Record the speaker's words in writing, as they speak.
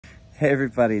Hey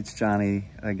everybody, it's Johnny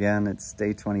again. It's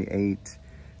day 28.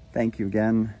 Thank you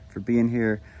again for being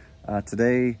here.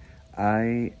 Today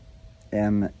I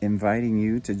am inviting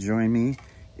you to join me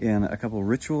in a couple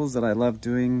rituals that I love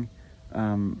doing,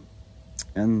 and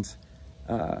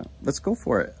let's go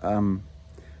for it.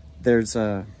 There's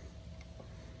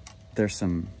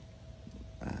some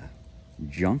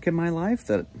junk in my life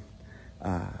that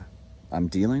I'm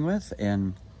dealing with,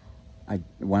 and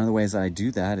one of the ways I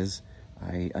do that is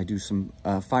I do some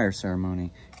fire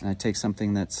ceremony, and I take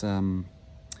something that's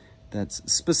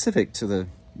specific to the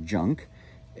junk,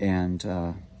 and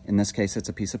in this case it's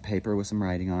a piece of paper with some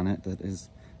writing on it that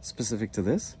is specific to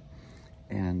this,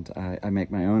 and I make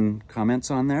my own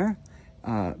comments on there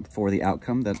for the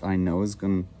outcome that I know is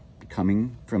going to be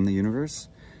coming from the universe,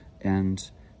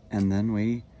 and then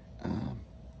we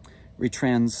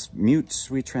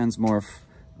transmorph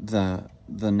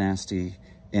the nasty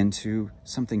into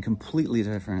something completely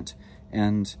different,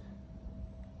 and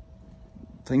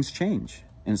things change,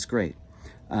 and it's great.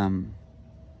 And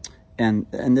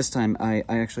this time I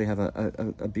actually have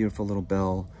a beautiful little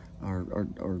bell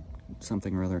or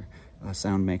something or other, a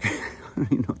sound maker. I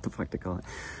don't even know what the fuck to call it.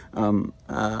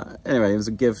 Anyway, it was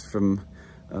a gift from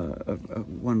a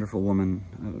wonderful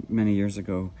woman many years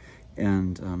ago,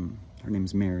 and her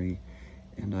name's Mary,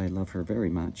 and I love her very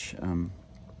much.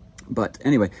 But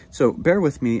anyway, so bear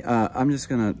with me. I'm just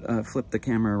gonna flip the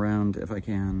camera around if I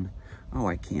can. Oh,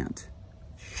 I can't.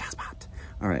 Shazbot.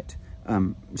 All right.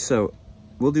 So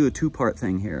we'll do a two-part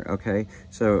thing here, okay?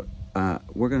 So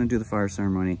we're gonna do the fire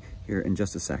ceremony here in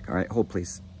just a sec. All right, hold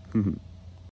please.